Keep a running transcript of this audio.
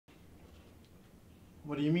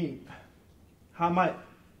What do you mean? How am I?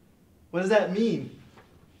 What does that mean?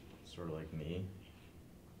 Sort of like me.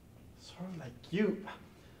 Sort of like you.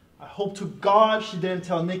 I hope to God she didn't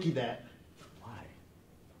tell Nikki that. Why?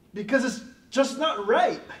 Because it's just not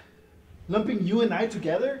right. Lumping you and I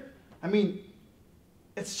together? I mean,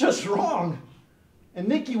 it's just wrong. And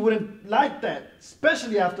Nikki wouldn't like that,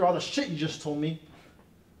 especially after all the shit you just told me.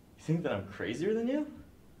 You think that I'm crazier than you?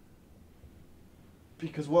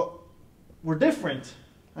 Because, well, we're different.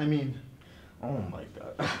 I mean... Oh my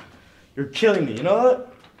god. You're killing me, you know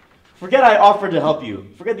what? Forget I offered to help you.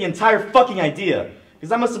 Forget the entire fucking idea.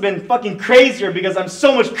 Because I must have been fucking crazier because I'm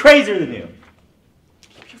so much crazier than you.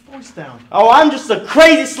 Keep your voice down. Oh, I'm just a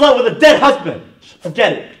crazy slut with a dead husband.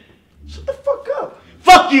 Forget it. Shut the fuck up.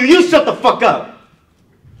 Fuck you, you shut the fuck up.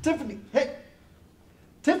 Tiffany, hey.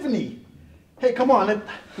 Tiffany. Hey, come on.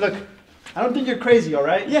 Look, I don't think you're crazy, all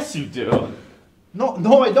right? Yes, you do.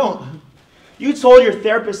 No, I don't. You told your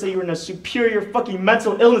therapist that you were in a superior fucking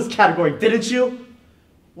mental illness category, didn't you?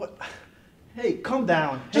 What? Hey, calm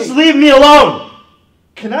down. Just hey. leave me alone.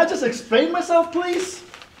 Can I just explain myself, please?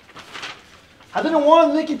 I didn't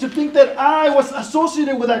want Nikki to think that I was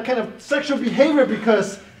associated with that kind of sexual behavior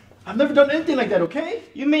because I've never done anything like that, okay?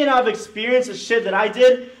 You may not have experienced the shit that I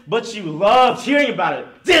did, but you loved hearing about it,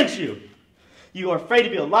 didn't you? You are afraid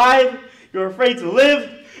to be alive. You're afraid to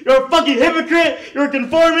live. You're a fucking hypocrite. You're a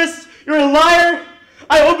conformist. You're a liar.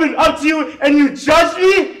 I opened up to you and you judged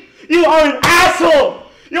me? You are an asshole.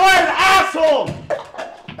 You are an asshole.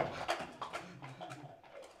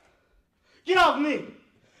 Get off me.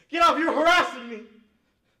 Get off. You're harassing me.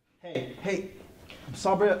 Hey. I'm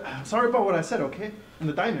sorry about what I said, okay? In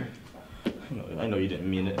the diner. I know you didn't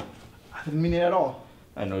mean it. I didn't mean it at all.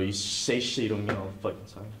 I know you say shit you don't mean all the fucking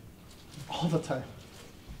time. All the time.